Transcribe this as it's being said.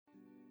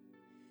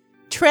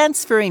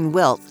Transferring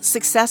wealth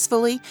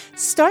successfully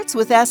starts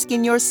with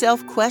asking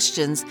yourself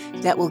questions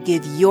that will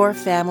give your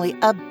family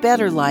a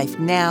better life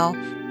now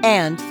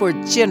and for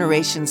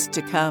generations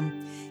to come.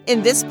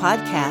 In this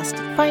podcast,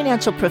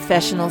 financial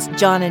professionals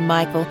John and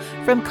Michael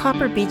from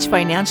Copper Beech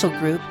Financial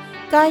Group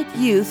guide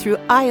you through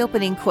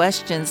eye-opening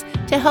questions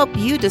to help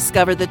you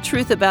discover the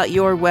truth about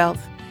your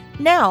wealth.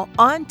 Now,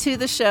 on to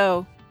the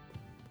show.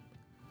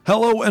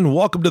 Hello and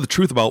welcome to The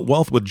Truth About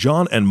Wealth with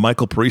John and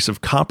Michael Parise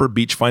of Copper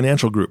Beech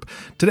Financial Group.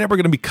 Today we're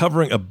going to be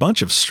covering a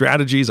bunch of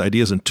strategies,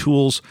 ideas, and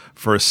tools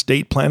for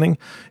estate planning,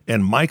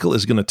 and Michael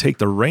is going to take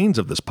the reins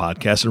of this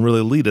podcast and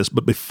really lead us.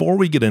 But before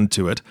we get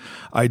into it,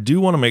 I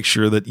do want to make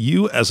sure that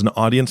you as an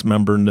audience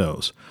member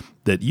knows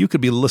that you could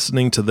be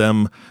listening to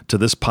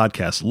this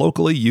podcast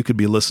locally. You could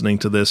be listening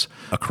to this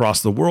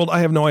across the world. I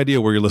have no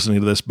idea where you're listening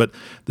to this, but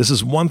this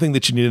is one thing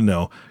that you need to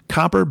know.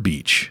 Copper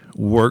Beech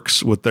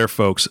works with their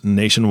folks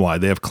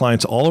nationwide. They have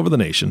clients all over the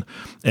nation.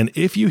 And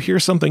if you hear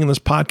something in this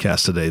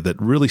podcast today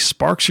that really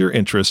sparks your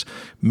interest,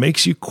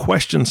 makes you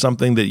question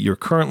something that you're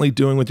currently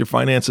doing with your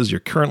finances, you're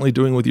currently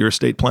doing with your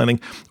estate planning,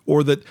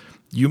 or that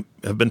you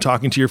have been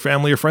talking to your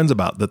family or friends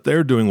about that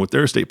they're doing with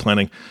their estate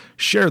planning,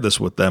 share this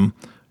with them.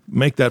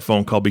 Make that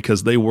phone call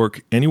because they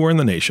work anywhere in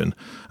the nation.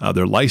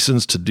 They're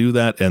licensed to do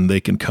that, and they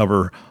can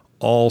cover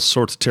all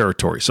sorts of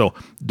territory. So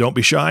don't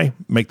be shy.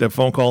 Make that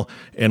phone call.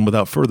 And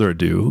without further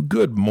ado,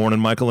 good morning,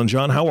 Michael and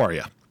John. How are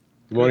you?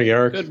 Good morning,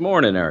 Eric. Good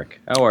morning, Eric.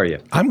 How are you?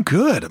 I'm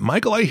good.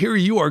 Michael, I hear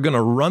you are going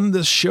to run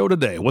this show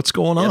today. What's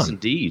going on?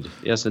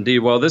 Yes, indeed.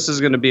 Well, this is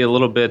going to be a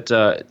little bit,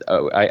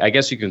 I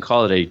guess you can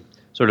call it a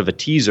sort of a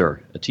teaser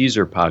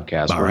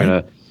podcast. All We're right.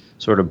 going to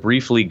sort of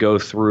briefly go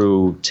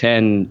through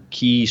 10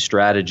 key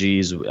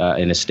strategies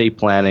in estate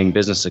planning,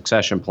 business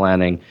succession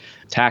planning,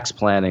 tax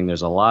planning.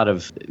 There's a lot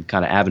of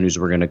kind of avenues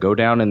we're going to go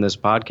down in this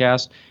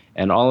podcast.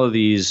 And all of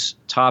these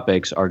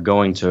topics are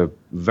going to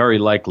very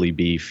likely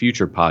be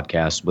future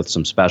podcasts with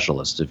some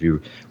specialists. If you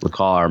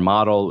recall our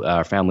model,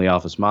 our family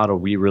office model,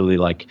 we really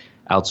like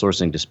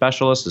outsourcing to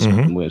specialists,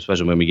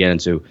 especially when we get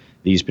into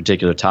these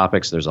particular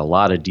topics. There's a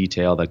lot of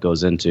detail that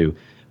goes into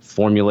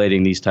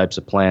formulating these types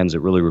of plans. It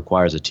really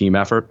requires a team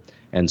effort.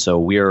 And so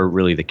we are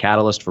really the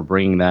catalyst for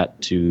bringing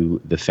that to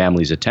the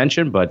family's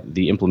attention. But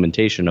the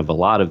implementation of a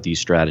lot of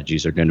these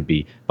strategies are going to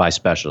be by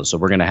specialists. So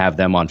we're going to have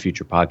them on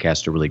future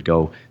podcasts to really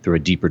go through a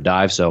deeper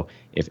dive. So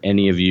if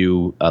any of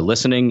you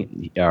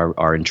listening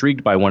are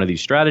intrigued by one of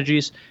these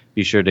strategies,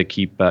 be sure to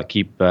keep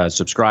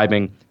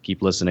subscribing,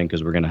 keep listening,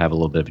 because we're going to have a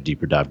little bit of a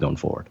deeper dive going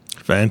forward.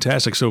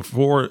 Fantastic. So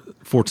for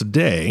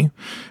today,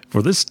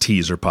 for this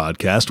teaser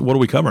podcast, what are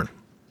we covering?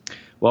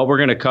 Well, we're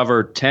going to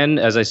cover 10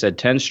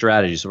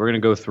 strategies. So we're going to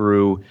go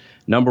through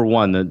number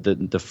one.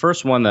 The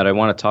first one that I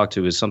want to talk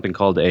to is something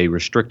called a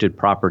restricted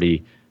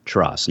property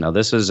trust. Now,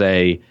 this is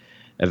a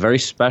very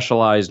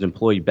specialized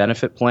employee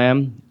benefit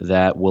plan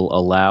that will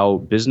allow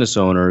business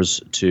owners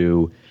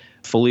to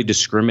fully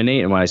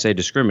discriminate. And when I say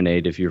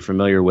discriminate, if you're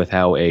familiar with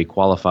how a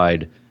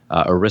qualified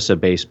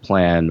ERISA-based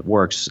plan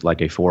works,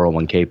 like a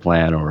 401k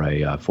plan or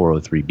a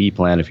 403b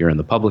plan if you're in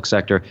the public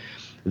sector,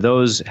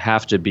 those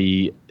have to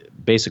be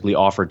basically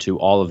offered to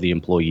all of the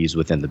employees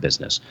within the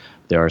business.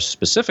 There are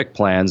specific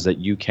plans that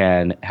you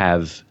can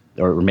have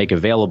or make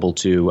available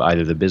to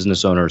either the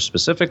business owner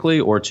specifically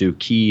or to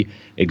key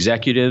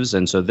executives.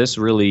 And so this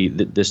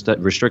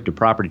restricted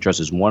property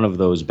trust is one of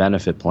those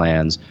benefit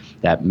plans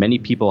that many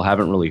people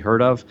haven't really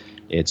heard of.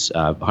 It's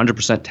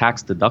 100%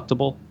 tax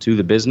deductible to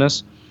the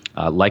business,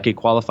 like a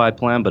qualified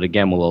plan, but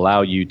again, will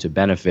allow you to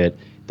benefit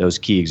those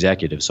key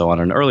executives. So on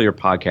an earlier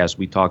podcast,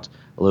 we talked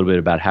a little bit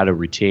about how to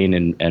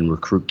retain and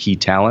recruit key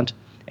talent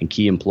and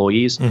key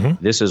employees.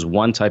 This is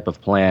one type of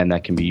plan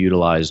that can be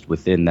utilized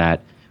within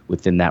that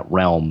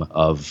realm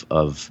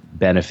of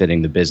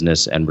benefiting the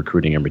business and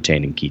recruiting and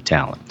retaining key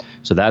talent.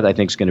 So that, I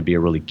think, is going to be a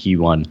really key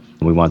one,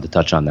 and we wanted to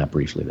touch on that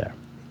briefly there.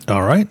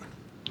 All right.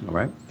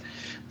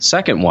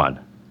 Second one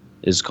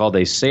is called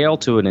a sale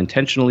to an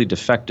intentionally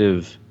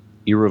defective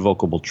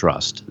irrevocable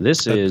trust.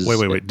 This is...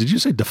 Wait. Did you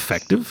say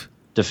defective?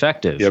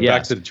 Defective. Yeah, yes.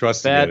 back to the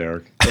trust again,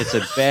 Eric. It's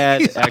a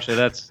bad. Actually,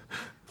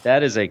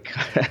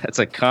 that's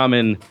a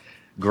common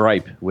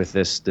gripe with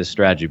this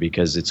strategy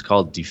because it's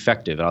called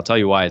defective, and I'll tell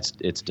you why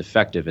it's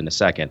defective in a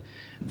second.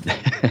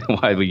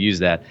 Why we use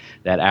that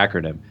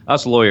acronym.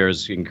 Us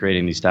lawyers in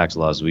creating these tax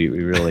laws, we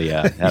really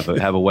have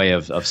a way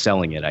of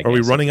selling it. I guess. Are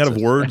we running out of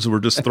words? We're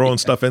just throwing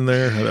stuff in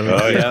there.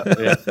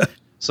 Yeah.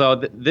 So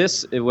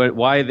this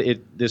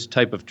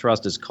type of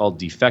trust is called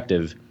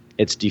defective.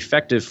 It's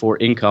defective for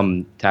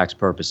income tax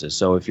purposes.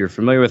 So if you're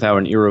familiar with how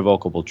an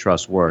irrevocable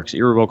trust works,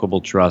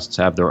 irrevocable trusts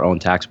have their own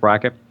tax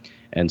bracket.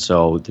 And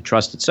so the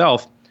trust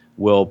itself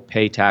will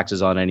pay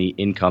taxes on any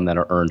income that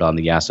are earned on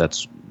the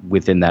assets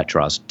within that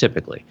trust,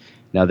 typically.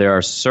 Now, there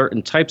are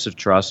certain types of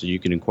trusts that you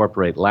can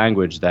incorporate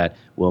language that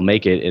will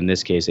make it, in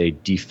this case, a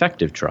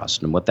defective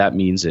trust. And what that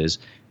means is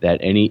that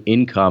any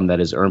income that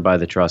is earned by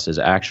the trust is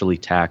actually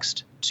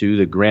taxed to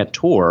the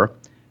grantor,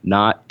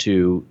 not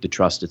to the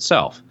trust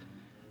itself.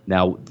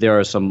 Now, there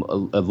are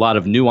a lot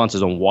of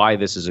nuances on why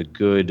this is a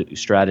good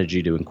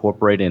strategy to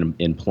incorporate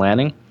in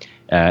planning.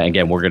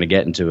 Again, we're going to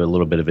get into a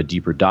little bit of a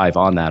deeper dive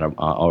on that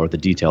or the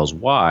details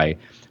why.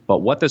 But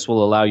what this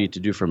will allow you to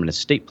do from an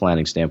estate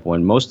planning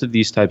standpoint, most of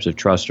these types of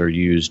trusts are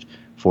used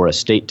for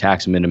estate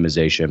tax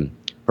minimization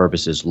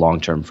purposes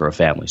long-term for a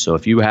family. So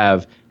if you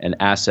have an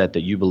asset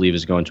that you believe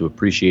is going to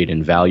appreciate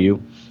in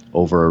value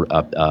over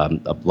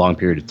a long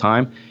period of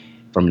time,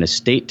 from an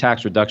estate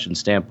tax reduction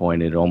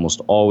standpoint, it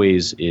almost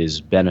always is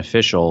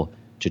beneficial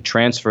to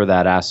transfer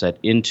that asset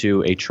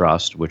into a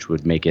trust, which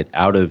would make it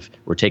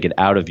take it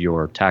out of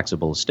your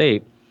taxable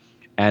estate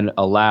and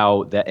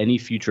allow that any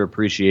future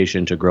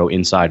appreciation to grow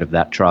inside of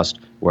that trust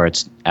where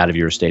it's out of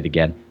your estate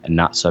again and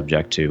not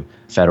subject to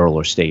federal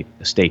or state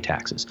estate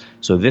taxes.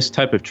 So this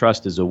type of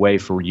trust is a way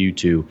for you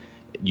to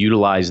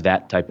utilize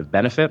that type of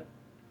benefit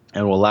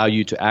and will allow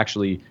you to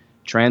actually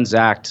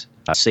transact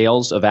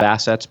sales of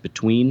assets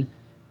between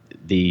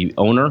the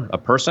owner, a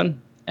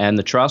person, and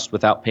the trust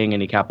without paying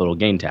any capital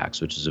gain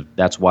tax,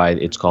 that's why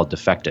it's called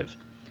defective.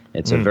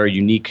 It's a very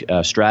unique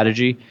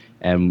strategy,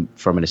 and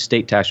from an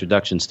estate tax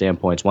reduction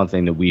standpoint, it's one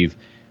thing that we've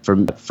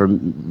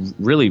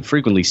really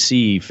frequently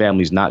see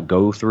families not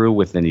go through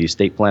within the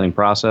estate planning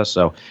process.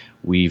 So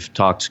we've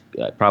talked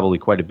probably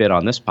quite a bit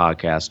on this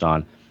podcast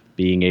on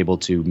being able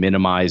to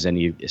minimize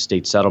any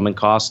estate settlement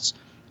costs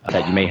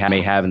that you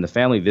may have in the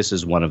family. This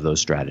is one of those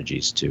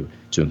strategies to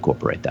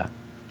incorporate that.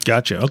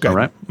 Gotcha. Okay. All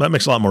right. That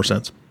makes a lot more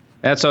sense.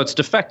 And so it's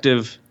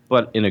defective,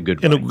 but in a good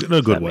way. In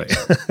a good way.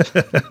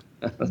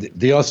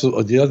 The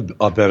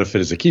other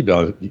benefit is a key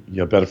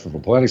benefit from a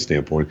planning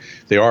standpoint.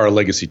 They are a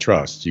legacy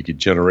trust. You could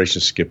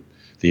generation skip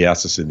the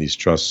assets in these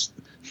trusts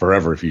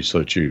forever if you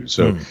so choose.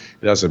 So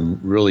it has some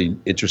really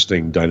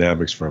interesting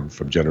dynamics from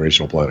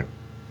generational planning.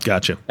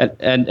 Gotcha.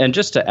 And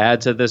just to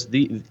add to this,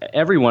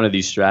 every one of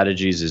these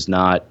strategies is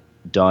not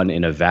done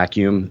in a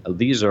vacuum.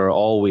 These are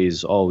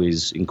always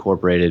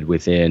incorporated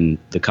within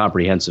the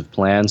comprehensive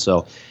plan.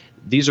 So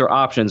these are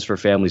options for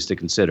families to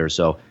consider.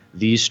 So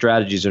these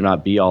strategies are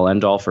not be-all,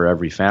 end-all for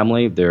every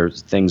family. They're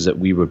things that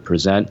we would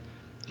present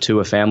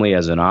to a family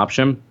as an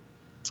option.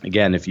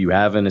 Again, if you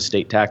have an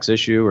estate tax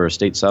issue or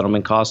estate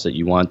settlement cost that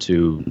you want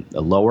to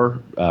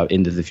lower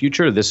into the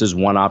future, this is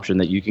one option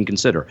that you can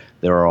consider.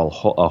 There are a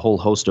whole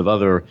host of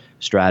other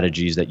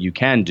strategies that you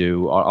can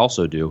do or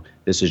also do.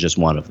 This is just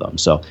one of them.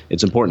 So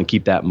it's important to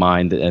keep that in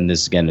mind. And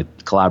this, again, a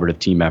collaborative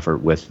team effort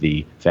with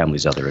the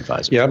family's other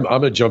advisors. Yeah, I'm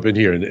going to jump in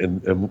here.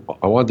 And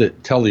I wanted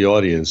to tell the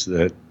audience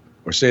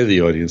say to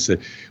the audience that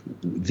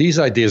these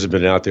ideas have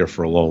been out there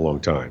for a long, long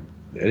time.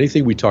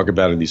 Anything we talk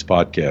about in these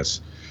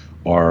podcasts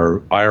are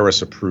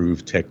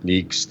IRS-approved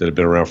techniques that have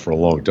been around for a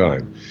long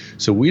time.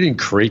 So we didn't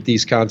create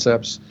these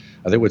concepts.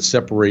 I think what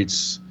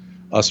separates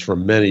us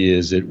from many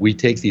is that we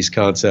take these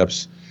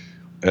concepts,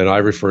 and I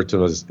refer to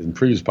them as, in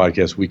previous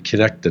podcasts, we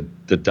connect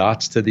the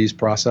dots to these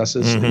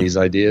processes and these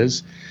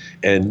ideas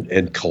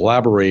and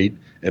collaborate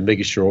and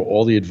making sure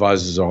all the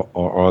advisors are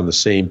on the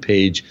same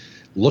page,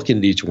 looking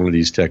at each one of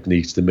these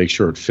techniques to make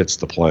sure it fits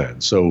the plan.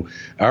 So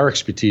our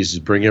expertise is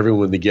bring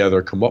everyone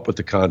together, come up with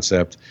the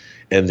concept,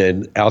 and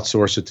then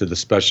outsource it to the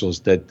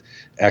specialist that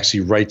actually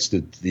writes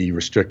the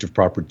restrictive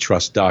property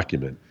trust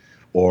document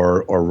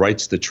or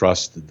writes the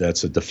trust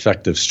that's a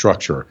defective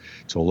structure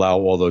to allow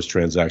all those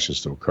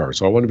transactions to occur.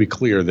 So I want to be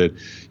clear that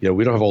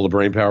we don't have all the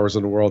brain powers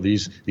in the world.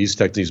 These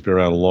techniques have been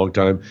around a long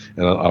time,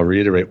 and I'll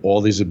reiterate,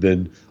 all these have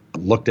been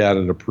looked at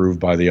and approved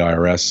by the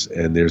IRS,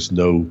 and there's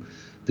no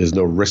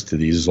risk to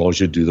these as long as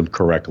you do them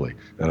correctly.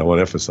 And I want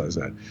to emphasize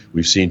that.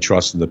 We've seen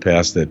trusts in the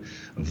past that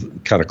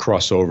kind of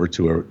cross over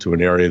to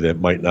an area that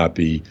might not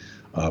be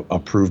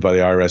approved by the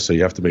IRS. So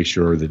you have to make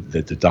sure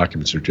that the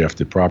documents are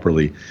drafted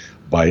properly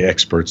by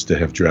experts that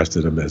have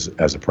drafted them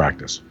as a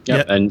practice.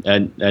 Yeah,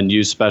 and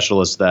use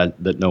specialists that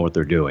know what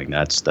they're doing.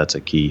 That's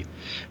a key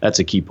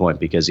point,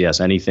 because yes,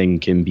 anything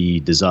can be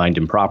designed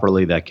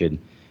improperly that could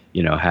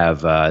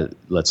have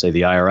let's say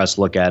the IRS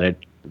look at it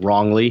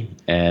wrongly,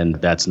 and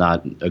that's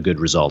not a good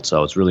result.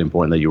 So it's really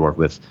important that you work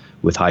with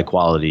high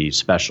quality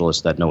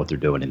specialists that know what they're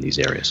doing in these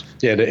areas.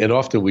 Yeah, and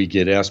often we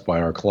get asked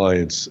by our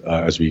clients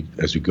as we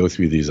go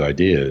through these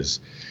ideas,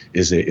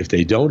 is that if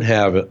they don't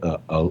have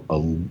a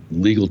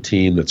legal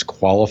team that's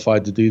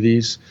qualified to do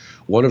these,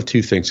 one of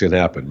two things can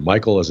happen.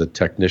 Michael, as a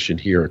technician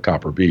here at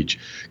Copper Beech,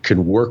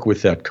 can work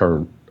with that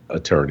current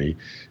attorney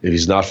if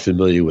he's not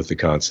familiar with the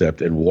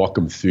concept and walk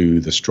him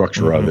through the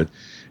structure of it,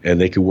 and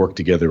they can work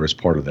together as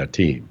part of that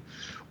team.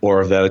 Or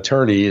if that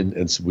attorney,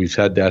 and we've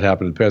had that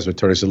happen in the past, the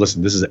attorney said,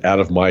 listen, this is out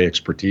of my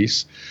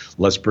expertise.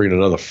 Let's bring in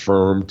another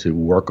firm to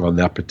work on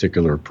that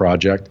particular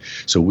project.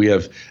 So we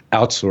have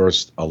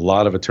outsourced a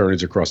lot of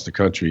attorneys across the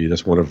country.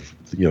 That's one of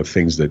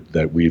things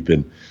that we've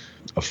been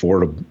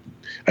affordable.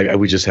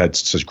 We just had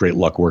such great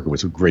luck working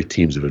with great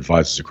teams of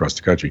advisors across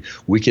the country.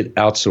 We can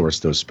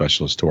outsource those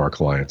specialists to our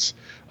clients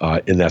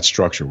in that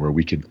structure where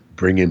we could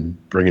bring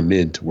them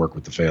in to work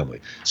with the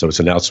family. So it's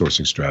an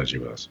outsourcing strategy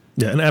with us.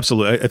 Yeah, and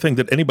absolutely. I think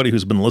that anybody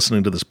who's been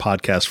listening to this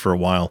podcast for a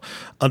while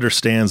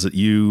understands that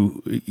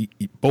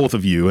both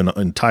of you, and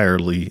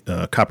entirely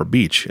Copper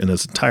Beech in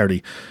its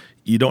entirety,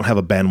 you don't have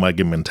a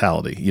bandwagon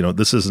mentality.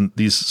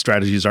 These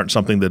strategies aren't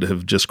something that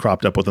have just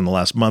cropped up within the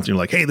last month. You're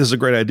like, hey, this is a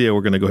great idea.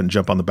 We're going to go ahead and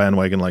jump on the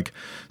bandwagon like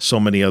so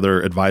many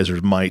other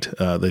advisors might.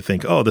 They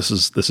think, oh, this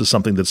is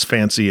something that's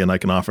fancy and I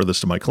can offer this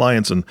to my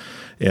clients, and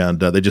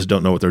they just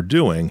don't know what they're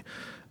doing.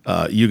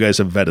 You guys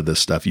have vetted this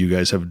stuff. You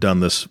guys have done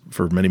this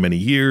for many, many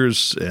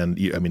years. And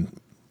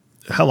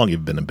how long have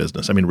you been in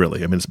business?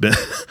 Really, it's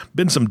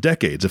been some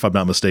decades, if I'm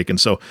not mistaken.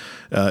 So,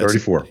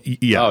 34.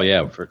 Yeah. Oh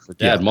yeah. For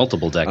Dad,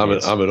 multiple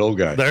decades. I'm an old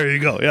guy. There you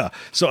go. Yeah.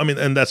 So,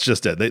 and that's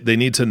just it. They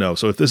need to know.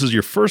 So if this is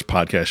your first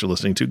podcast you're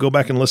listening to, go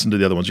back and listen to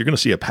the other ones. You're going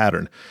to see a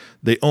pattern.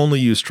 They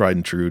only use tried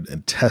and true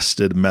and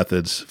tested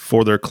methods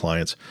for their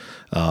clients.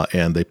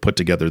 And they put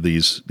together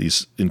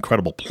these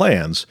incredible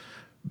plans,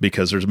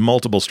 because there's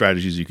multiple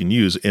strategies you can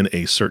use in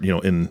a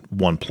certain, in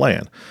one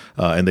plan,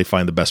 and they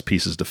find the best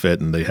pieces to fit,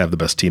 and they have the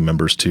best team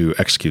members to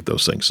execute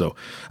those things. So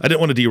I didn't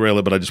want to derail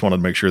it, but I just wanted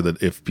to make sure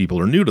that if people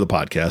are new to the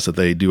podcast, that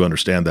they do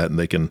understand that,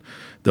 and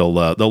they'll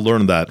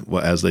learn that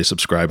as they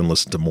subscribe and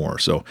listen to more.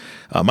 So,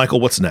 Michael,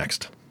 what's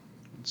next?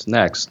 What's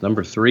next?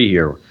 Number 3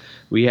 here,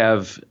 we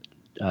have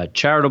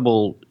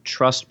charitable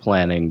trust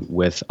planning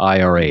with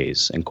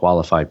IRAs and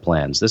qualified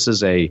plans. This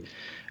is a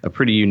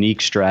pretty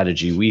unique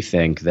strategy, we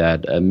think,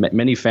 that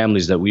many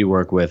families that we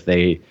work with,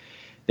 they've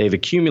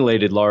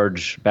accumulated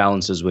large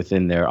balances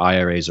within their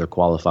IRAs or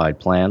qualified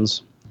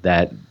plans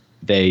that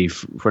they,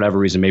 for whatever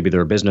reason, maybe they're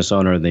a business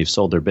owner and they've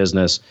sold their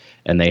business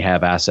and they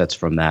have assets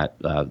from that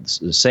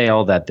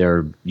sale that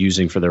they're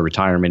using for their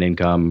retirement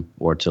income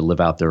or to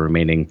live out their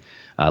remaining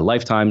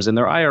lifetimes. And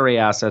their IRA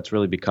assets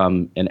really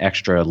become an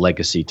extra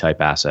legacy type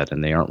asset,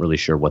 and they aren't really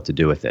sure what to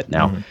do with it.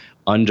 Now,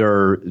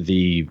 under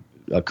the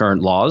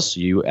current laws,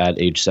 you at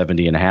age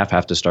 70 and a half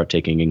have to start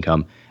taking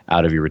income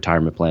out of your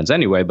retirement plans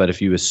anyway. But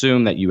if you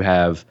assume that you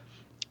have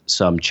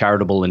some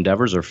charitable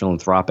endeavors or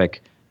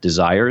philanthropic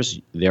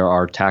desires, there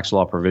are tax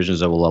law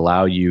provisions that will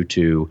allow you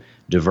to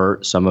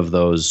divert some of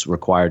those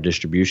required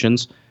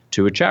distributions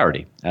to a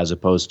charity, as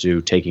opposed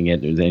to taking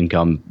it the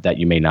income that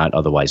you may not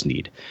otherwise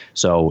need.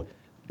 So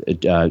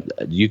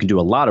you can do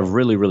a lot of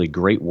really, really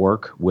great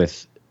work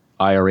with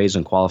IRAs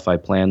and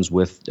qualified plans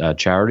with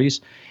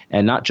charities.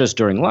 And not just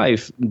during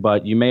life,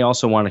 but you may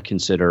also want to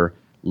consider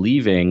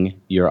leaving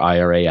your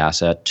IRA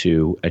asset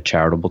to a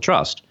charitable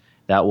trust.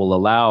 That will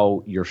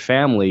allow your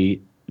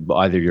family,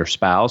 either your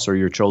spouse or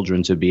your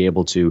children, to be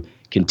able to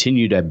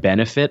continue to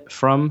benefit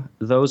from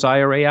those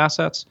IRA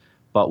assets,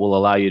 but will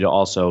allow you to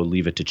also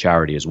leave it to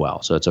charity as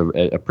well. So it's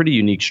a pretty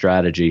unique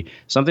strategy,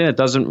 something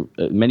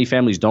that many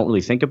families don't really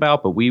think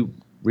about, but we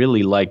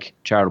really like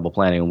charitable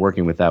planning and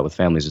working with that with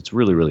families. It's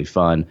really, really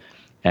fun.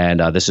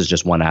 And this is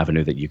just one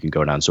avenue that you can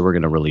go down. So we're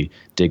going to really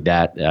dig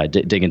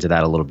into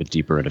that a little bit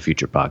deeper in a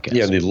future podcast.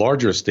 Yeah, and the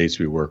larger estates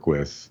we work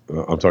with,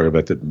 I'm talking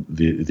about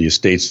the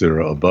estates that are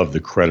above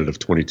the credit of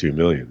 $22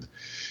 million.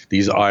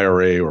 These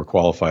IRA or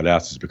qualified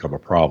assets become a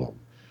problem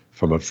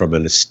from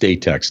an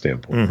estate tax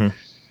standpoint. Mm-hmm.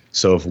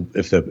 So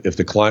if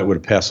the client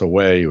would pass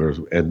away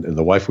and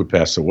the wife would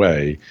pass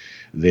away,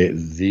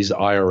 these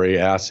IRA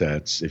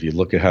assets, if you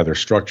look at how they're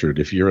structured,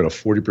 if you're in a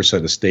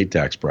 40% estate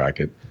tax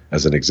bracket,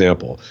 as an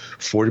example,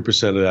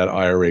 40% of that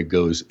IRA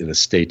goes in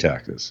estate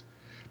taxes.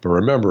 But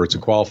remember, it's a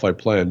qualified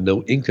plan.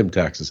 No income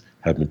taxes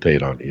have been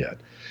paid on it yet.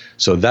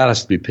 So that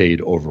has to be paid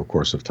over a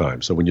course of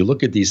time. So when you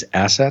look at these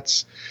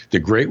assets, they're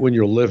great when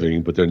you're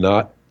living, but they're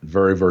not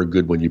very, very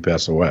good when you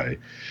pass away.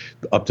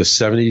 Up to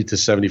 70 to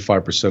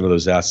 75% of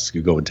those assets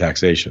could go in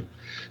taxation.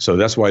 So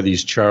that's why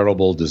these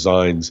charitable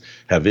designs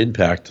have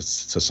impact to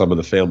some of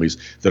the families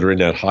that are in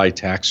that high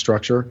tax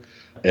structure.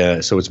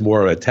 So it's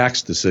more of a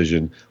tax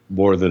decision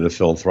more than a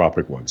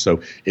philanthropic one. So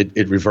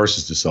it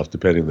reverses itself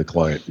depending on the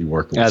client you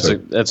work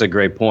with. That's a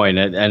great point.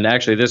 And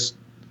actually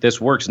this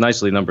works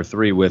nicely, number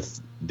 3,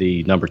 with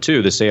the number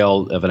 2, the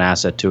sale of an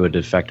asset to a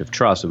defective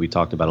trust that we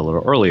talked about a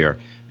little earlier,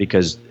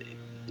 because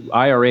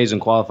IRAs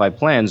and qualified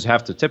plans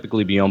have to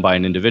typically be owned by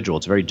an individual.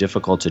 It's very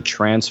difficult to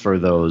transfer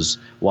those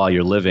while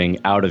you're living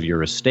out of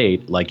your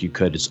estate like you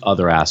could as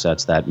other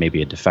assets that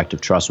maybe a defective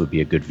trust would be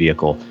a good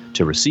vehicle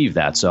to receive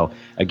that. So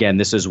again,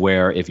 this is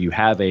where if you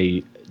have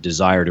a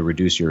desire to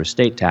reduce your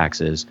estate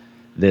taxes,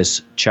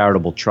 this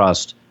charitable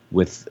trust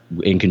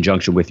in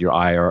conjunction with your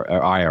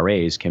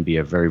IRAs can be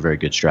a very, very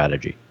good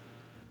strategy.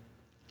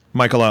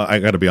 Michael, I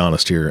got to be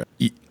honest here.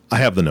 I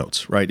have the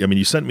notes, right?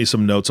 You sent me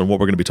some notes on what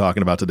we're going to be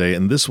talking about today.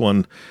 And this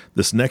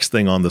next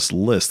thing on this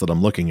list that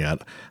I'm looking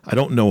at, I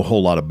don't know a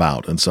whole lot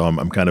about. And so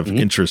I'm kind of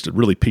interested,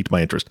 really piqued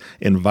my interest.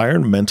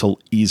 Environmental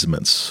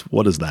easements.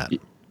 What is that?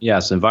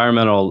 Yes,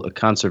 environmental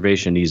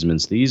conservation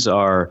easements. These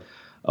are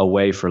a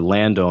way for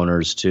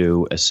landowners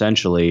to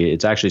essentially,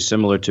 it's actually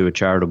similar to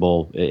it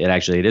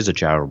is a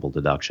charitable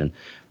deduction.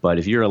 But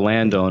if you're a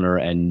landowner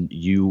and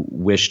you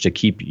wish to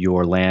keep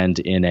your land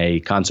in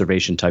a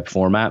conservation type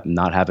format and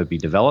not have it be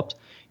developed,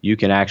 you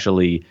can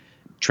actually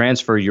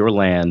transfer your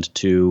land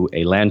to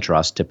a land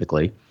trust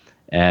typically,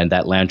 and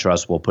that land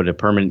trust will put a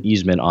permanent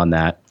easement on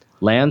that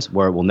land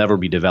where it will never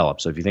be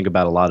developed. So if you think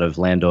about a lot of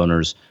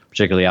landowners,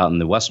 particularly out in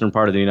the western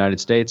part of the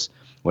United States,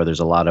 where there's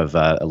a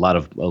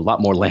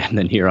lot more land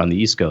than here on the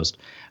East Coast.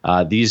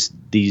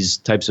 These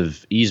types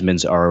of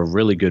easements are a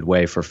really good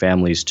way for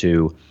families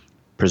to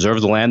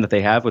preserve the land that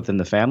they have within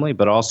the family,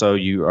 but also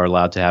you are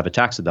allowed to have a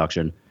tax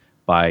deduction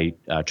by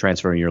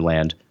transferring your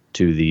land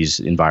to these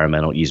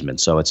environmental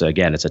easements. So it's a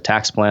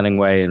tax planning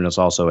way, and it's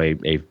also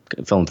a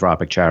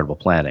philanthropic charitable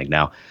planning.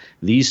 Now,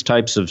 these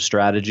types of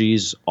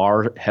strategies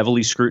are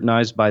heavily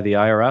scrutinized by the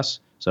IRS.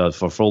 So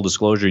for full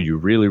disclosure, you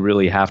really,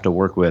 really have to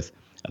work with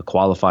a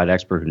qualified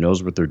expert who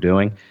knows what they're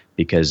doing,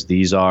 because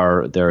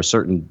there are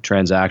certain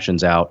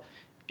transactions out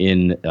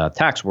in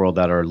tax world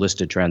that are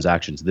listed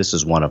transactions. This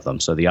is one of them.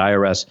 So the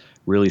IRS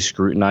really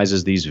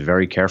scrutinizes these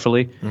very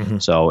carefully. Mm-hmm.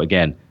 So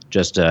again,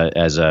 just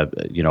as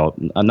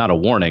not a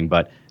warning,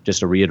 but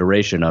just a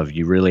reiteration of,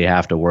 you really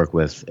have to work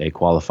with a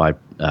qualified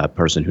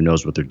person who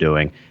knows what they're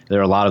doing. There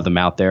are a lot of them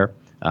out there,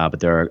 but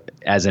there are,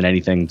 as in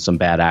anything, some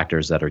bad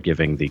actors that are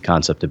giving the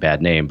concept a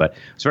bad name. But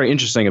what's very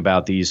interesting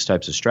about these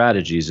types of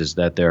strategies is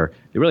that they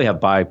really have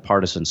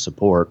bipartisan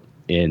support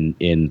in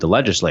the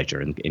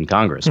legislature, in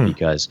Congress,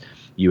 because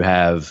you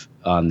have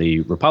on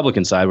the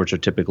Republican side, which are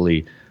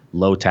typically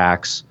low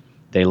tax,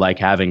 they like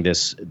having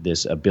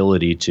this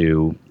ability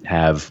to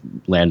have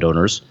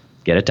landowners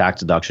get a tax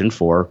deduction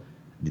for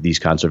these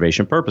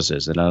conservation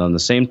purposes. And on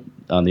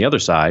the other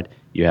side,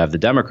 you have the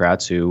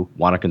Democrats who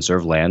want to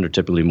conserve land, or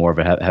typically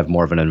have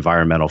more of an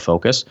environmental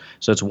focus.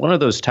 So it's one of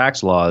those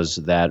tax laws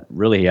that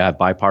really have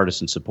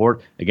bipartisan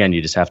support. Again,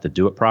 you just have to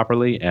do it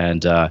properly.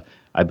 And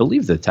I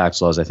believe the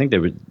tax laws, I think they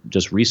were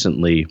just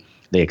recently,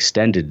 they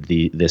extended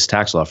this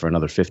tax law for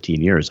another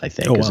 15 years, I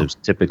think. Because it was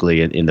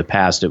typically in the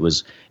past, it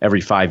was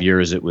every 5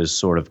 years it was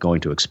sort of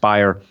going to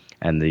expire,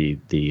 and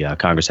the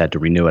Congress had to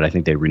renew it. I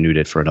think they renewed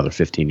it for another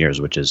 15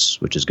 years, which is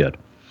good.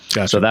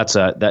 Gotcha. So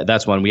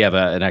that's one. We have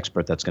an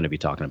expert that's going to be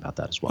talking about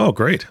that as well. Oh,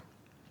 great.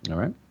 All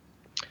right.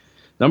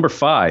 Number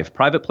 5,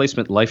 private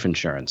placement life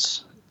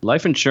insurance.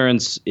 Life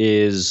insurance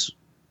is,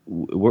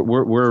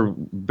 we're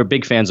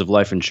big fans of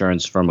life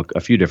insurance from a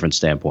few different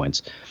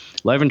standpoints.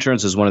 Life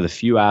insurance is one of the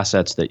few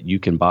assets that you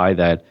can buy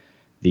that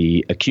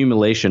the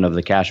accumulation of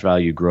the cash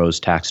value grows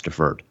tax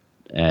deferred,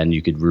 and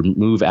you could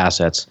remove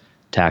assets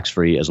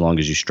tax-free as long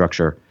as you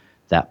structure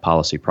that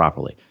policy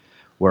properly.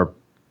 Where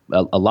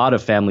a lot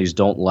of families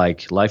don't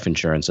like life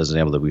insurance, as an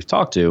example that we've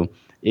talked to,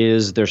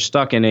 is they're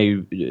stuck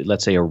in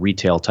let's say a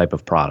retail type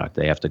of product.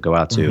 They have to go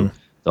out to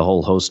the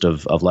whole host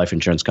of life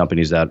insurance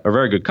companies that are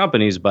very good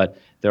companies, but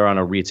they're on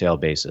a retail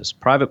basis.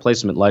 Private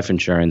placement life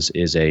insurance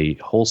is a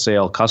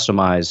wholesale,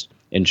 customized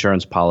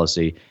insurance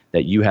policy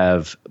that you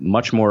have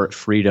much more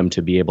freedom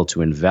to be able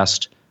to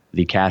invest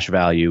the cash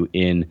value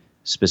in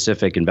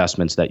specific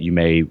investments that you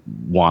may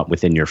want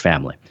within your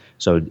family.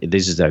 So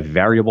this is a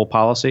variable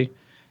policy,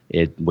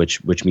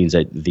 which means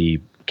that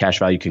the cash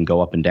value can go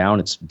up and down.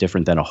 It's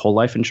different than a whole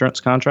life insurance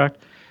contract.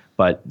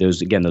 But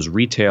those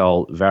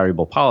retail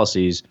variable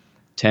policies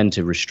tend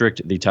to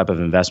restrict the type of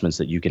investments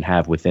that you can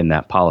have within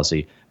that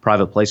policy.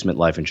 Private placement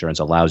life insurance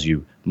allows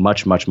you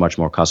much, much, much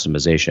more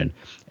customization.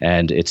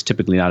 And it's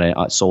typically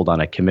not sold on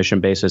a commission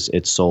basis.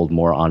 It's sold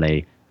more on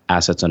a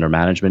assets under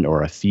management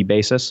or a fee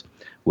basis,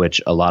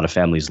 which a lot of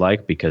families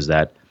like, because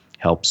that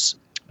helps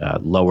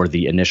lower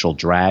the initial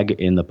drag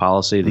in the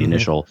policy, the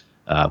initial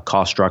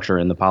cost structure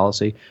in the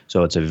policy.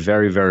 So it's a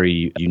very,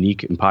 very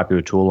unique and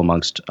popular tool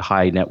amongst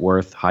high net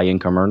worth, high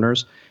income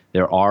earners.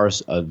 There are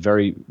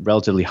very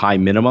relatively high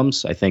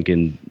minimums, I think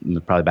in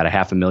probably about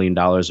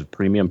 $500,000 of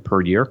premium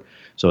per year.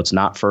 So it's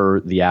not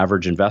for the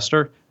average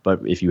investor, but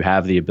if you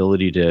have the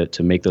ability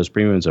to make those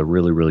premiums, a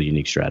really, really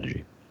unique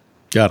strategy.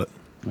 Got it.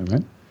 All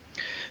right.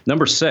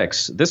 Number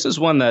 6, this is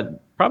one that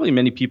probably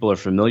many people are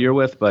familiar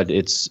with, but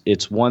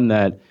it's one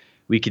that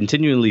we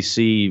continually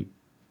see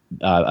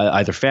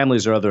either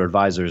families or other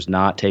advisors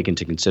not take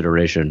into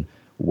consideration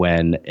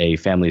when a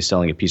family is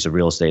selling a piece of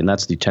real estate, and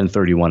that's the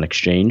 1031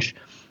 exchange.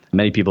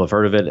 Many people have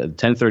heard of it.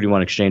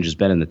 1031 exchange has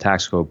been in the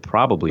tax code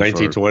probably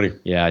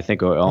 1920. I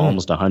think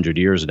almost 100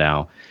 years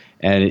now.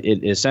 And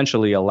it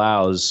essentially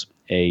allows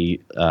a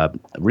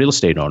real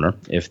estate owner,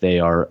 if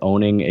they are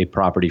owning a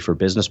property for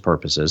business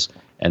purposes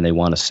and they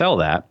want to sell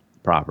that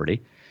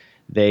property,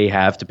 they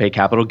have to pay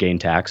capital gain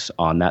tax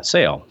on that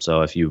sale.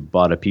 So if you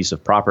bought a piece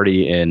of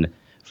property a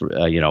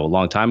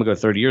long time ago,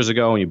 30 years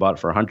ago, and you bought it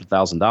for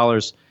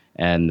 $100,000,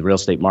 and the real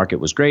estate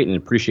market was great and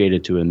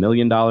appreciated to $1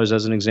 million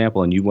as an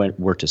example, and you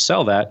were to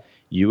sell that,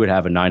 you would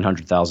have a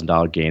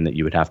 $900,000 gain that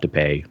you would have to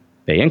pay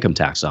income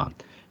tax on.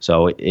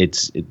 So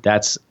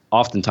that's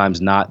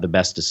oftentimes not the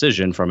best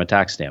decision from a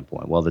tax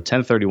standpoint. Well, the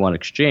 1031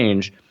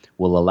 exchange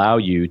will allow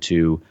you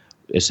to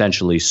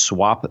essentially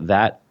swap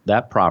that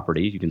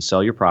property. You can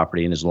sell your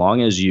property, and as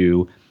long as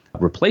you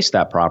replace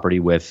that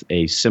property with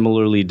a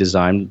similarly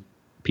designed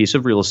piece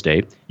of real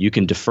estate, you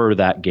can defer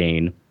that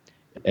gain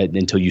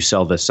until you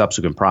sell the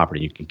subsequent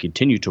property. You can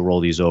continue to roll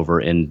these over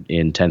in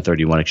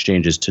 1031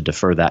 exchanges to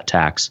defer that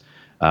tax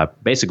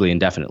basically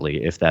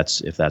indefinitely if that's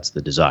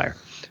the desire.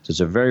 So it's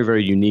a very,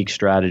 very unique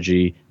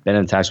strategy, been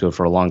in the tax code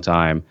for a long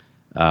time.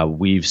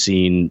 We've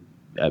seen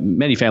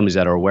many families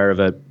that are aware of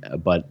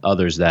it, but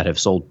others that have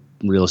sold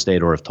real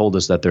estate or have told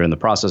us that they're in the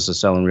process of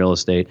selling real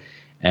estate.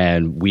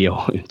 And we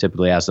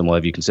typically ask them, well,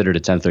 have you considered a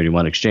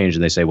 1031 exchange?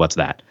 And they say, what's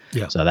that?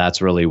 Yeah. So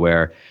that's really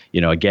where,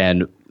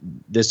 again,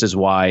 this is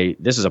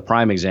a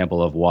prime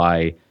example of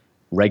why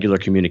regular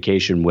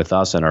communication with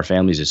us and our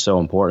families is so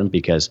important,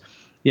 because,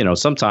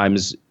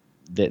 sometimes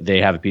they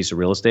have a piece of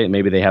real estate and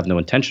maybe they have no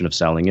intention of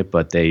selling it,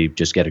 but they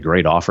just get a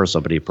great offer.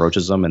 Somebody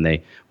approaches them and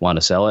they want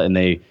to sell it, and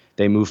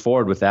they move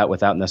forward with that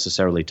without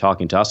necessarily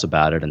talking to us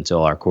about it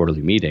until our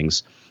quarterly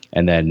meetings.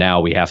 And then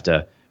now we have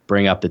to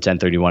bring up the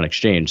 1031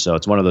 exchange. So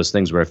it's one of those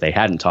things where if they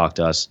hadn't talked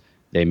to us,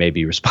 they may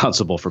be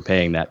responsible for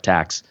paying that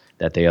tax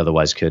that they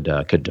otherwise could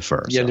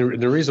defer. Yeah, so.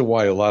 And the reason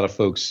why a lot of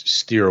folks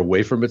steer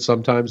away from it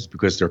sometimes is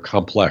because they're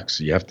complex.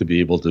 You have to be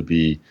able to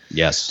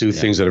do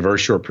things in a very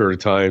short period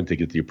of time to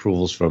get the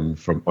approvals from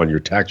on your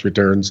tax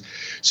returns.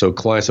 So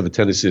clients have a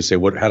tendency to say,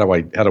 how do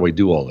I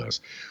do all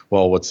this?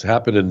 Well, what's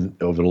happened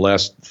over the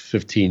last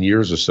 15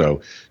 years or so,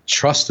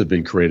 trusts have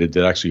been created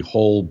that actually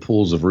hold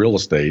pools of real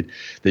estate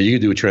that you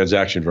can do a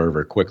transaction very,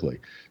 very quickly.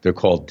 They're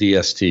called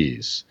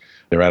DSTs.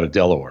 They're out of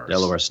Delaware.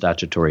 Delaware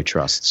Statutory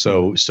Trust.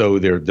 So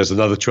there's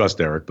another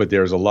trust, Eric, but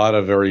there's a lot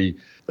of very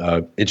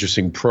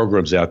interesting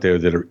programs out there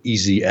that are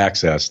easy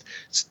accessed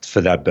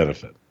for that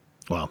benefit.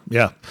 Wow.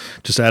 Yeah.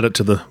 Just add it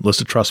to the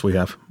list of trusts we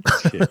have.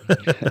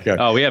 Okay.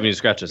 Oh, we haven't even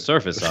scratched the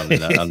surface on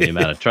the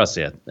amount of trusts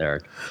yet,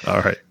 Eric.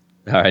 All right.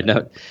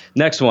 Now,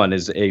 next one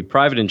is a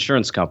private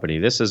insurance company.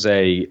 This is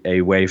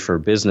a way for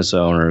business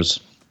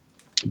owners.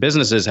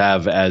 Businesses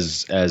have,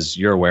 as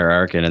you're aware,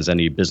 Eric, and as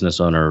any business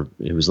owner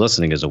who's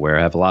listening is aware,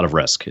 have a lot of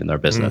risk in their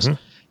business.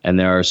 Mm-hmm. And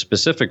there are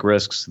specific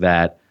risks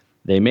that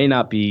they may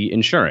not be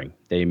insuring.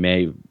 They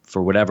may,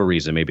 for whatever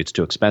reason, maybe it's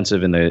too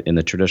expensive in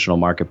the traditional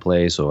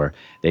marketplace, or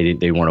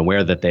they weren't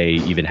aware that they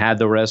even had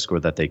the risk or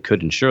that they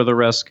could insure the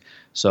risk.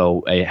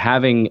 So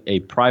having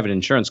a private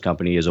insurance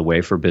company is a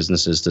way for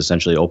businesses to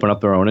essentially open up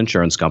their own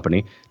insurance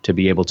company to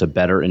be able to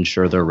better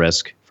insure their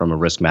risk from a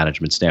risk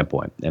management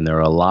standpoint. And there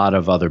are a lot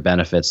of other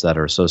benefits that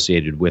are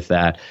associated with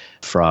that,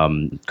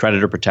 from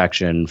creditor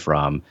protection,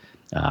 from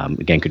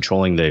again,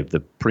 controlling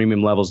the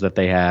premium levels that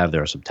they have.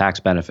 There are some tax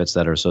benefits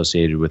that are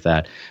associated with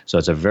that. So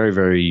it's a very,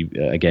 very,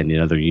 again,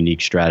 another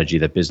unique strategy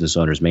that business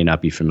owners may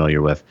not be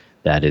familiar with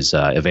that is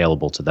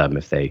available to them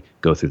if they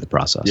go through the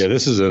process. Yeah,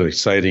 this is an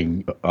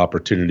exciting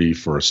opportunity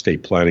for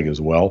estate planning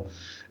as well.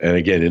 And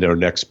again, in our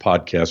next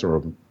podcast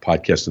or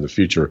podcast in the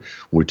future,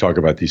 when we talk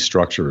about these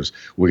structures,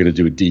 we're going to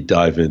do a deep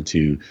dive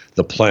into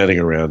the planning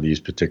around these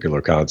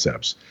particular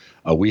concepts.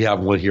 We have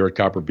one here at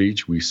Copper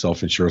Beech. We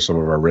self-insure some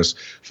of our risks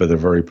for the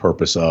very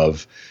purpose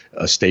of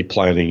estate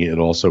planning and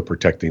also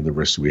protecting the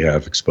risks we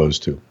have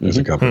exposed to as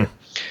a company.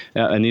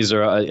 And these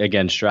are,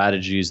 again,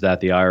 strategies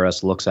that the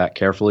IRS looks at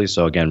carefully.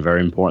 So, again,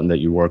 very important that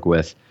you work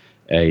with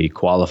a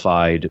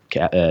qualified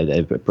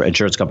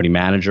insurance company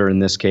manager in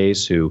this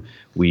case, who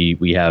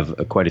we have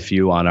quite a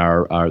few on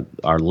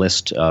our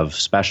list of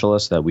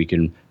specialists that we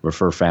can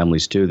refer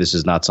families to. This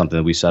is not something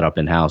that we set up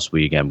in-house.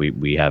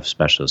 We have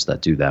specialists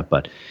that do that,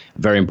 but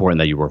very important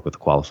that you work with a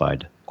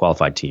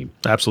qualified team.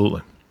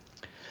 Absolutely.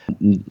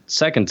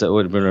 Second,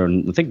 would have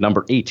been, I think,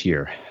 number 8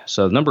 here.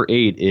 So number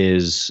 8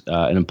 is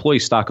an employee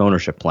stock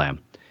ownership plan,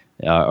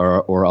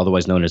 or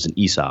otherwise known as an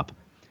ESOP.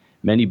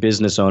 Many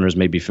business owners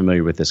may be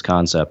familiar with this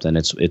concept, and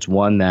it's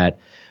one that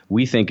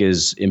we think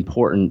is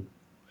important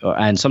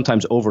and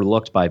sometimes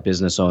overlooked by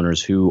business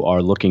owners who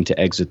are looking to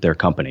exit their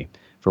company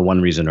for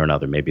one reason or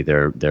another. Maybe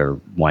they're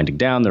winding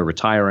down, they're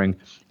retiring,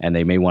 and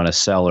they may want to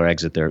sell or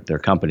exit their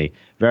company.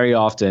 Very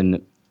often,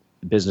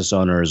 business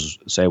owners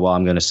say, well,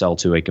 I'm going to sell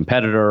to a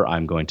competitor.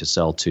 I'm going to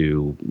sell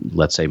to,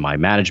 let's say, my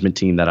management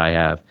team that I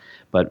have.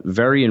 But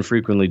very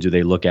infrequently do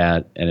they look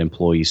at an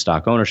employee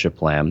stock ownership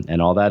plan.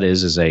 And all that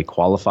is a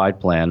qualified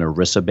plan, a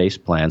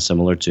RISA-based plan,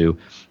 similar to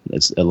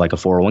it's like a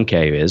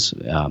 401k is.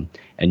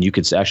 And you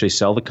could actually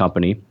sell the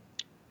company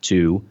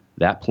to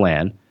that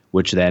plan,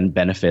 which then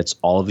benefits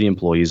all of the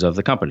employees of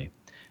the company.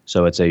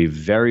 So it's a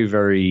very,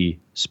 very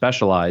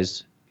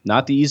specialized,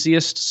 not the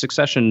easiest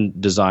succession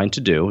design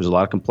to do. There's a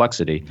lot of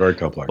complexity. Very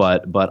complex.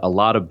 But a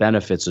lot of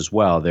benefits as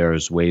well.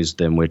 There's ways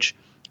in which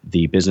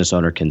the business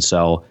owner can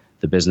sell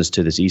the business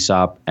to this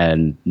ESOP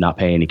and not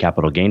pay any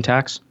capital gain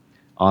tax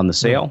on the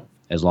sale,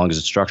 as long as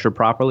it's structured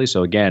properly.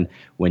 So again,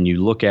 when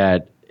you look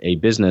at a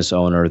business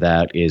owner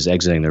that is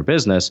exiting their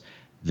business,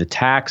 the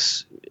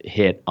tax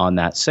hit on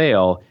that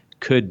sale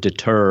could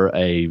deter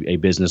a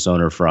business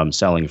owner from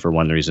selling for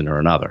one reason or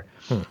another.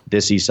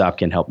 This ESOP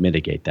can help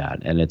mitigate that.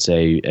 And it's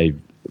a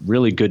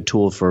really good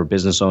tool for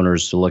business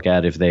owners to look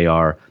at if they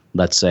are,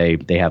 let's say,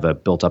 they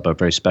have built up a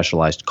very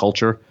specialized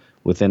culture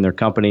within their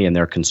company, and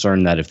they're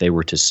concerned that if they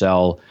were to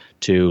sell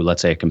to,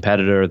 let's say, a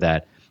competitor,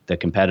 that the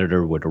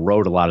competitor would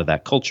erode a lot of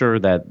that culture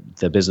that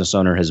the business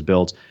owner has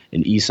built.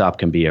 An ESOP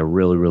can be a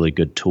really, really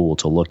good tool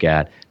to look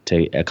at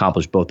to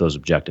accomplish both those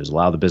objectives.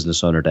 Allow the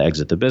business owner to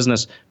exit the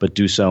business, but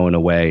do so in a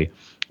way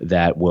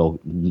that will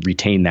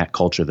retain that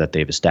culture that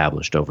they've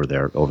established over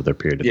their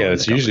period of time. Yeah,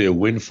 it's usually a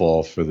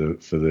windfall for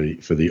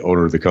the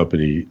owner of the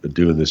company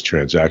doing this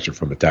transaction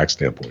from a tax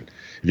standpoint.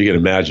 If you can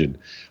imagine,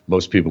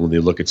 most people, when they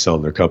look at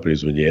selling their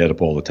companies, when you add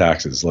up all the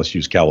taxes, let's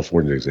use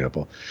California as an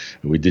example.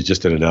 We did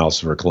just an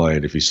analysis for a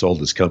client. If he sold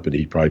his company,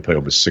 he'd probably pay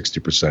almost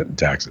 60% in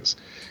taxes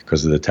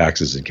because of the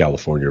taxes in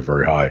California are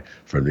very high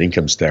from an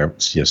income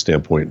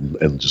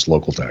standpoint and just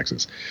local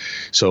taxes.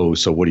 So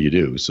what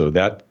do? So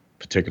that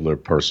particular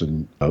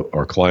person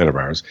or client of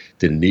ours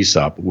did an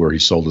ESOP where he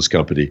sold his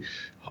company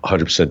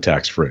 100%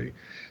 tax-free.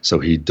 So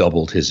he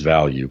doubled his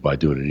value by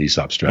doing an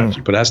ESOP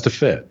strategy, but it has to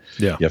fit.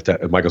 Yeah. You have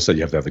to, Michael said,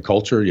 you have to have the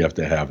culture, you have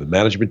to have the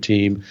management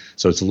team.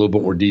 So it's a little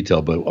bit more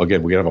detailed, but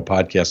again, we're going to have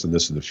a podcast on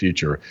this in the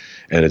future,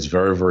 and it's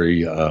very,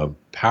 very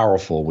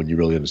powerful when you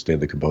really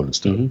understand the components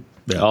to it.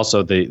 Yeah.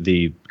 Also,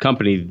 the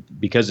company,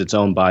 because it's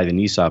owned by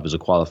the ESOP as a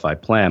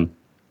qualified plan,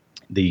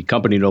 the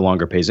company no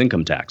longer pays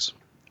income tax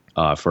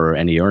for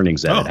any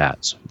earnings that it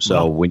has.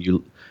 So when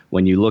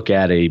you look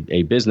at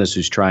a business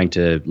who's trying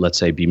to, let's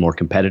say, be more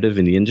competitive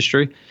in the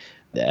industry,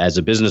 as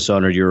a business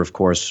owner, you're, of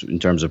course, in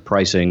terms of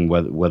pricing,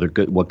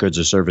 what goods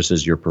or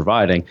services you're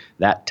providing,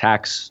 that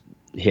tax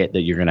hit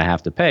that you're going to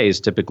have to pay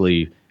is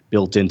typically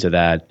built into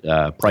that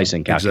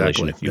pricing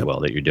calculation, if you will,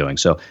 that you're doing.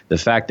 So the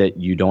fact that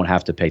you don't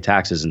have to pay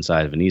taxes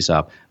inside of an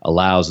ESOP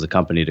allows the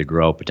company to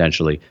grow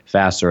potentially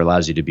faster,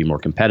 allows you to be more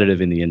competitive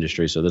in the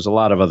industry. So there's a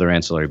lot of other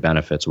ancillary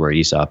benefits where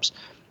ESOPs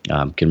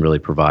can really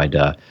provide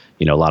a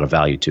lot of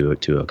value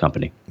to a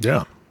company.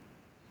 Yeah.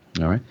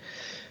 All right.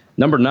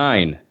 Number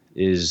 9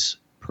 is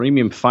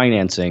premium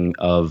financing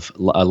of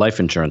a life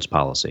insurance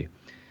policy.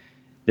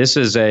 This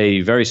is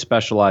a very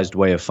specialized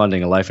way of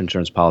funding a life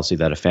insurance policy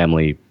that a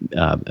family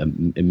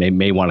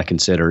may want to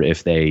consider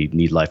if they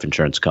need life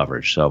insurance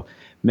coverage. So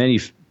many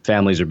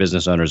families or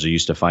business owners are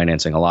used to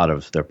financing a lot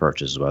of their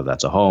purchases, whether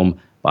that's a home,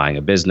 buying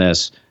a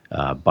business,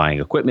 buying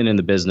equipment in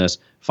the business.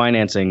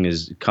 Financing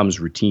comes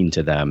routine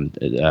to them,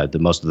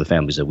 most of the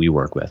families that we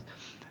work with.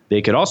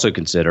 They could also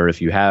consider, if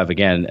you have,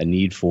 again, a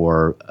need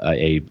for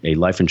a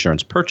life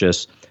insurance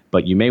purchase,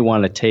 but you may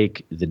want to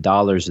take the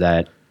dollars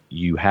that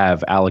you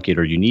have allocated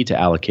or you need to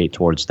allocate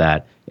towards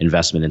that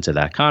investment into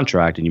that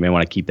contract, and you may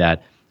want to keep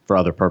that for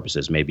other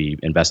purposes, maybe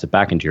invest it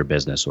back into your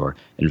business or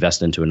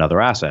invest into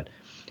another asset.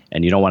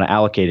 And you don't want to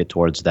allocate it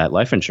towards that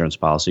life insurance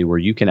policy where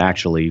you can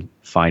actually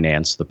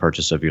finance the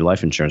purchase of your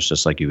life insurance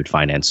just like you would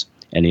finance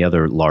any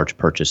other large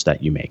purchase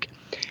that you make.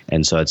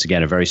 And so it's,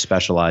 again, a very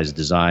specialized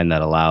design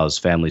that allows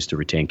families to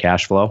retain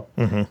cash flow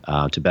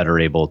to better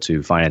able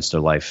to finance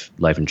their life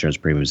insurance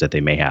premiums that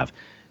they may have.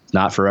 It's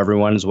not for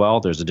everyone as well.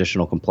 There's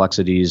additional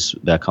complexities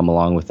that come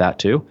along with that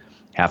too.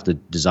 Have to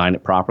design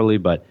it properly,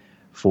 but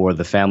for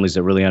the families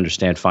that really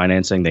understand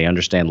financing, they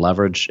understand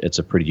leverage, it's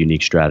a pretty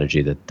unique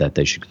strategy that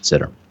they should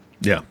consider.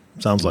 Yeah,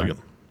 sounds like it.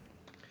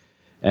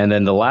 And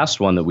then the last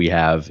one that we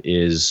have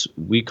is,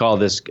 we call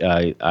this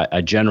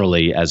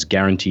generally as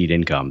guaranteed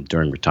income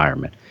during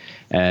retirement.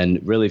 And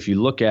really, if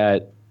you look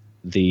at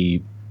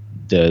the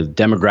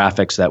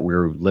demographics that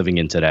we're living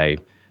in today,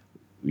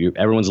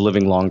 everyone's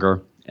living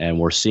longer, and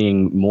we're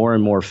seeing more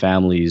and more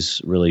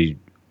families really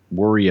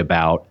worry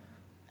about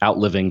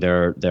outliving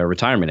their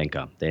retirement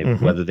income.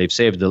 Whether they've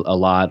saved a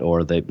lot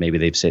or maybe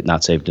they've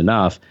not saved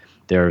enough,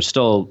 they're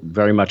still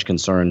very much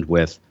concerned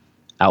with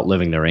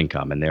outliving their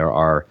income. And there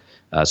are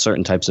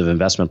certain types of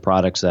investment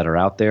products that are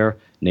out there,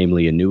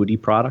 namely annuity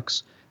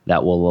products,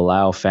 that will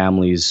allow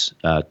families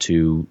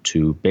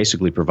to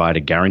basically provide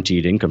a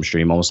guaranteed income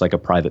stream, almost like a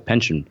private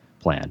pension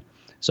plan.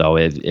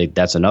 So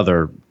that's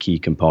another key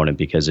component,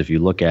 because if you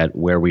look at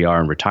where we are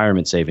in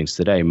retirement savings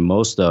today,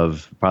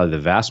 probably the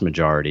vast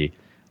majority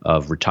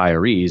of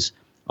retirees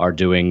are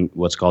doing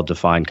what's called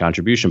defined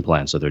contribution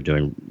plans. So they're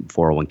doing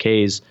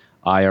 401ks,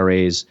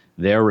 IRAs.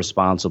 They're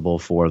responsible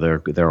for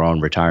their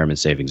own retirement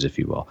savings, if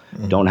you will.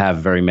 Don't have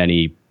very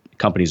many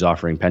companies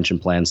offering pension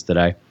plans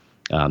today.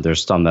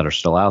 There's some that are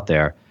still out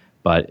there,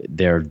 but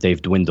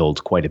they've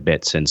dwindled quite a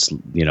bit since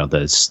the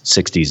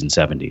 60s and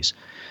 70s.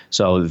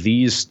 So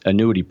these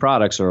annuity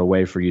products are a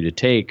way for you to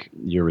take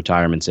your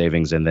retirement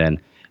savings and then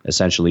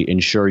essentially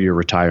insure your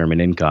retirement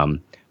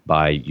income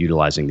by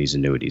utilizing these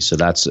annuities. So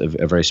that's a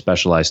very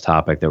specialized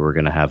topic that we're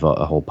going to have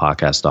a whole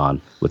podcast on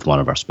with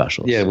one of our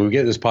specialists. Yeah, when we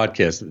get this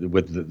podcast,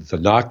 with the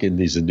knock in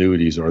these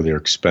annuities are they're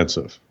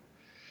expensive.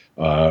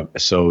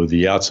 So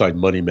the outside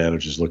money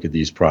managers look at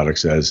these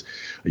products as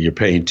you're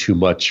paying too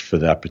much for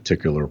that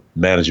particular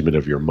management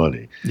of your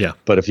money. Yeah.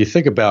 But if you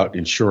think about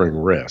insuring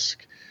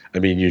risk, I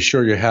mean, you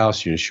insure your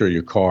house, you insure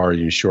your car,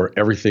 you insure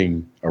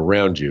everything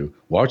around you.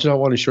 Why would you not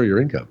want to insure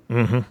your income?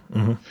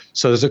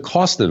 So there's a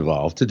cost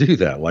involved to do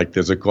that. Like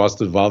there's a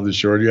cost involved in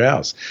insuring your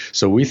house.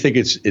 So we think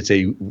it's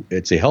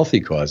a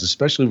healthy cause,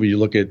 especially when you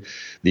look at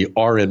the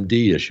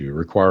RMD issue,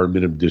 required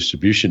minimum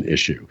distribution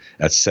issue.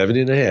 At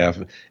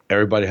 70.5,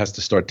 everybody has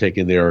to start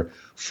taking their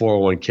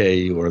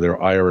 401k or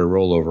their IRA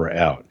rollover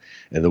out.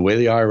 And the way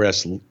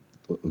the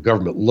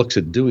government looks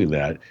at doing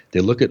that,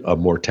 they look at a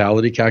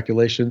mortality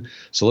calculation.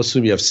 So let's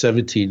assume you have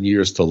 17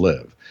 years to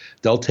live.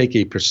 They'll take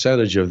a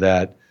percentage of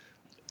that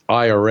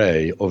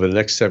IRA over the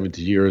next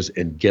 70 years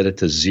and get it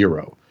to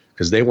zero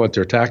because they want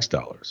their tax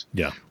dollars.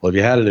 Yeah. Well, if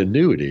you had an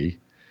annuity,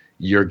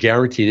 your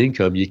guaranteed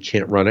income, you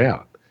can't run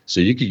out. So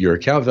your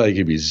account value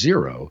can be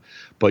zero,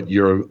 but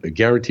you're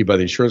guaranteed by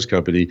the insurance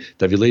company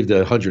that if you leave the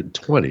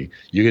 120,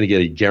 you're going to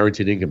get a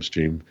guaranteed income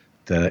stream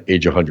to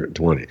age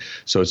 120.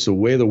 So it's the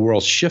way the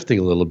world's shifting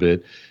a little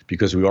bit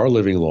because we are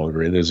living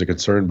longer, and there's a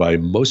concern by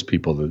most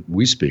people that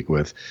we speak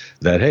with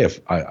that, hey, if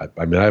I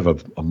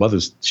have a mother,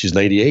 she's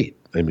 98.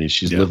 I mean,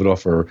 she's living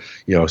off her,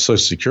 Social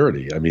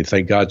Security. I mean,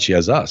 thank God she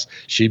has us.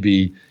 She'd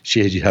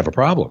have a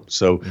problem.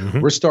 So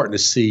we're starting to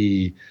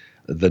see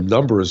the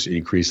numbers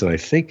increase. And I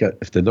think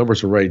if the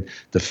numbers are right,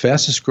 the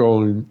fastest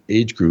growing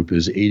age group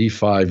is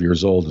 85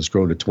 years old. It's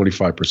grown to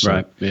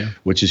 25%,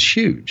 which is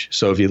huge.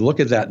 So if you look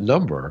at that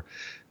number,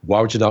 why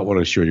would you not want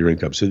to insure your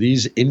income? So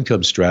these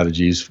income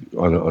strategies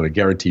on a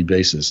guaranteed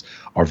basis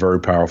are very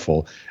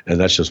powerful. And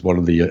that's just one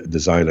of the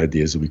design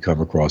ideas that we come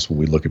across when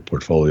we look at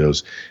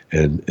portfolios,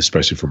 and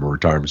especially from a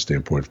retirement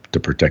standpoint, to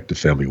protect the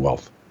family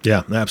wealth.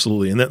 Yeah,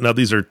 absolutely. And now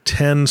these are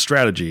 10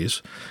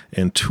 strategies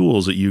and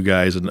tools that you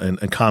guys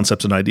and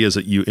concepts and ideas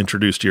that you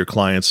introduce to your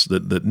clients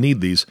that need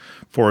these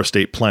for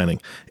estate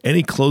planning.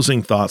 Any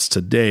closing thoughts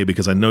today?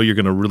 Because I know you're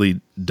going to really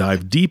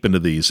dive deep into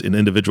these in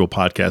individual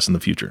podcasts in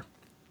the future.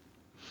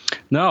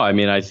 No, I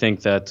mean, I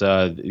think that,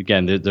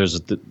 again, there's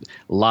a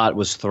lot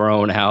was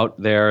thrown out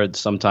there.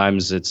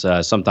 Sometimes it's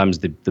sometimes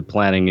the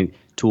planning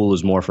tool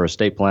is more for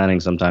estate planning.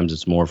 Sometimes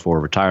it's more for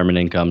retirement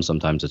income.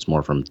 Sometimes it's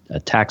more from a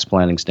tax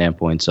planning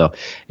standpoint. So,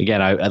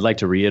 again, I'd like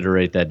to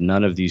reiterate that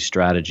none of these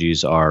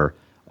strategies are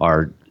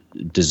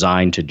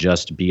designed to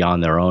just be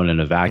on their own in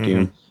a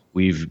vacuum.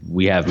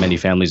 We have many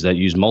families that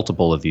use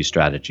multiple of these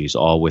strategies,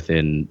 all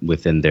within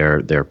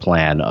their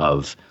plan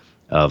of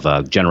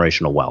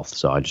generational wealth.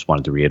 So I just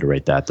wanted to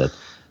reiterate that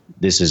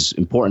this is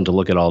important to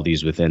look at all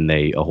these within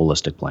a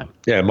holistic plan.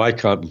 Yeah, my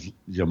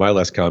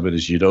last comment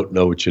is you don't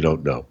know what you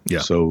don't know. Yeah.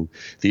 So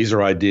these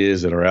are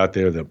ideas that are out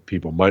there that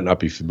people might not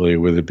be familiar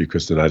with it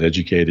because they're not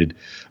educated.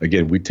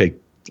 Again, we take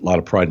a lot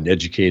of pride in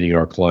educating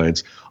our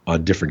clients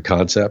on different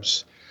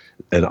concepts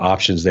and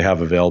options they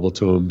have available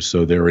to them,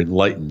 so they're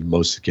enlightened in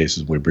most of the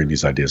cases when we bring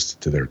these ideas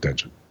to their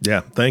attention. Yeah.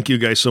 Thank you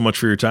guys so much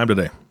for your time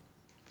today.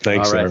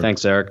 Thanks, all right, Eric.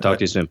 Thanks, Eric. Talk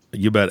to you soon.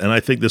 You bet. And I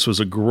think this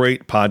was a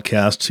great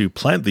podcast to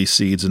plant these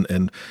seeds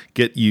and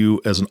get you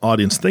as an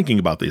audience thinking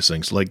about these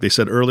things. Like they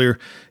said earlier,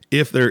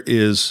 if there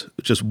is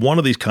just one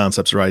of these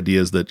concepts or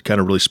ideas that kind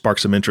of really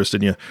sparks some interest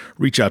in you,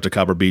 reach out to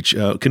Copper Beech.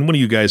 Can one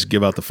of you guys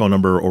give out the phone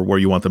number or where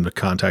you want them to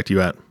contact you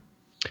at?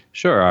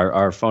 Sure.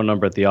 Our phone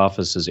number at the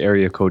office is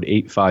area code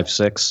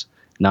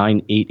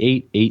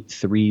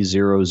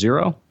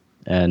 856-988-8300.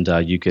 And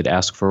you could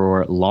ask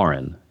for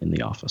Lauren in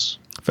the office.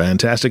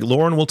 Fantastic.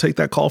 Lauren will take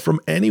that call from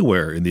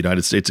anywhere in the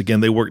United States. Again,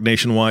 they work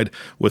nationwide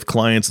with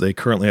clients. They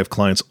currently have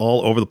clients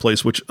all over the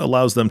place, which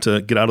allows them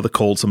to get out of the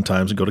cold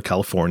sometimes and go to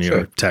California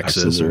or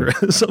Texas or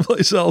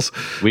someplace else.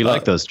 We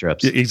like those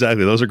trips.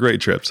 Exactly. Those are great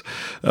trips.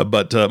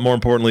 But more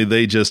importantly,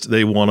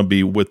 they want to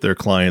be with their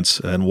clients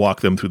and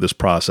walk them through this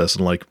process.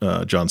 And like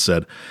John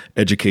said,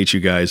 educate you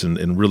guys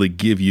and really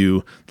give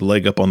you the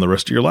leg up on the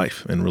rest of your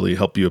life and really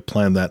help you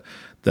plan the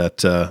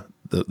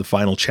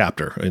final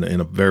chapter in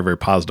a very, very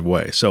positive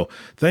way. So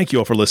thank you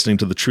all for listening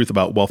to the Truth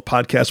About Wealth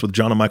podcast with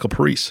John and Michael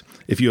Parise.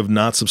 If you have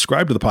not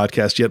subscribed to the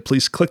podcast yet,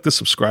 please click the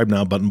subscribe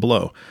now button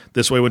below.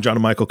 This way, when John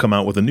and Michael come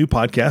out with a new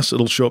podcast,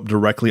 it'll show up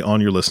directly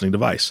on your listening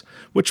device,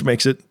 which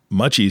makes it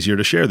much easier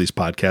to share these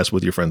podcasts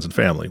with your friends and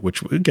family,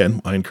 which,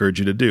 again, I encourage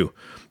you to do.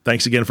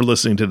 Thanks again for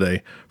listening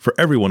today. For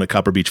everyone at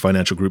Copper Beech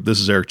Financial Group, this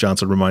is Eric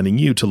Johnson reminding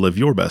you to live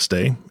your best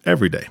day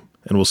every day,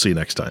 and we'll see you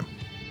next time.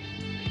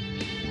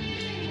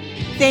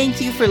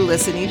 Thank you for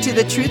listening to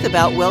the Truth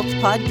About Wealth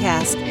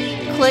podcast.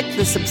 Click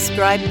the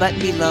subscribe button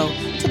below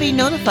to be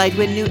notified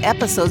when new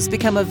episodes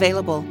become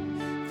available.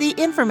 The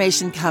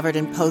information covered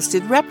and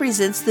posted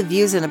represents the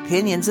views and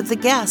opinions of the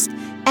guest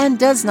and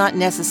does not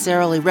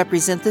necessarily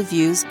represent the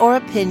views or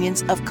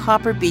opinions of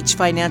Copper Beech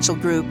Financial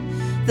Group.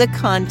 The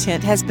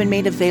content has been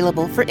made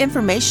available for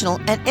informational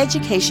and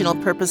educational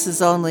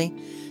purposes only.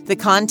 The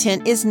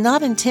content is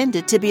not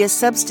intended to be a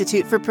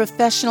substitute for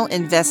professional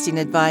investing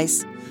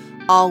advice.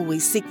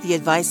 Always seek the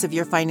advice of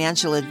your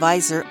financial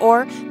advisor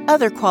or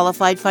other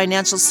qualified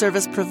financial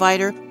service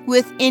provider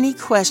with any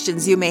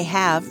questions you may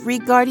have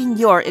regarding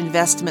your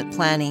investment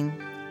planning.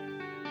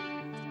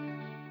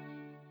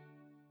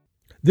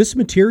 This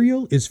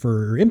material is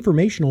for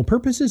informational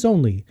purposes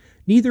only.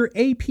 Neither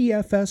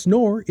APFS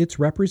nor its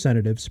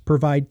representatives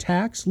provide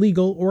tax,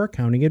 legal, or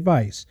accounting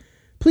advice.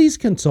 Please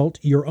consult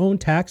your own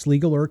tax,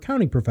 legal, or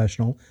accounting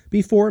professional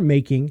before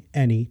making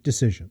any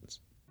decisions.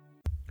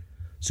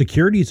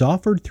 Securities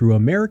offered through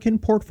American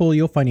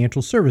Portfolio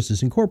Financial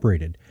Services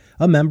Incorporated,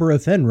 a member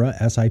of FINRA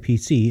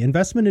SIPC.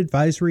 Investment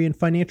advisory and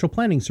financial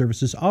planning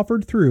services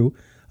offered through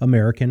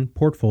American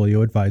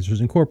Portfolio Advisors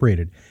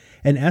Incorporated,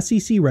 an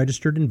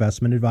SEC-registered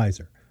investment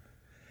advisor.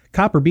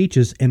 Copper Beech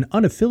is an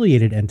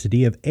unaffiliated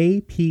entity of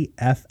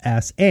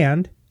APFS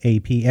and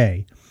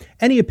APA.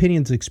 Any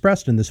opinions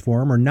expressed in this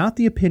forum are not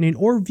the opinion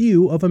or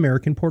view of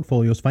American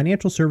Portfolios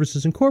Financial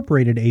Services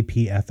Incorporated,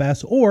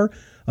 APFS, or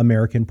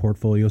American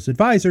Portfolios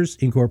Advisors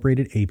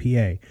Incorporated,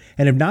 APA,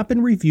 and have not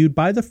been reviewed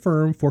by the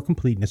firm for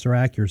completeness or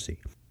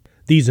accuracy.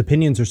 These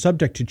opinions are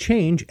subject to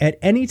change at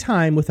any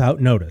time without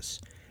notice.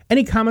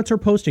 Any comments or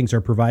postings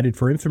are provided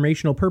for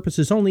informational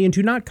purposes only and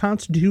do not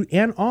constitute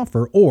an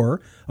offer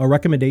or a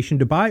recommendation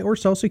to buy or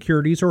sell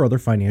securities or other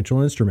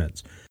financial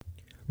instruments.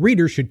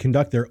 Readers should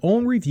conduct their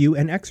own review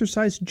and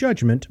exercise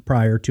judgment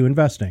prior to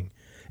investing.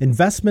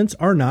 Investments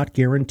are not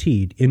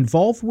guaranteed,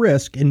 involve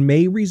risk, and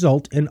may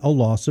result in a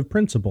loss of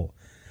principal.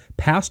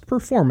 Past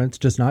performance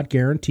does not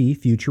guarantee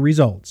future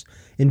results.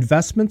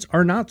 Investments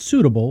are not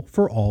suitable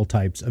for all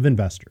types of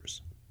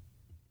investors.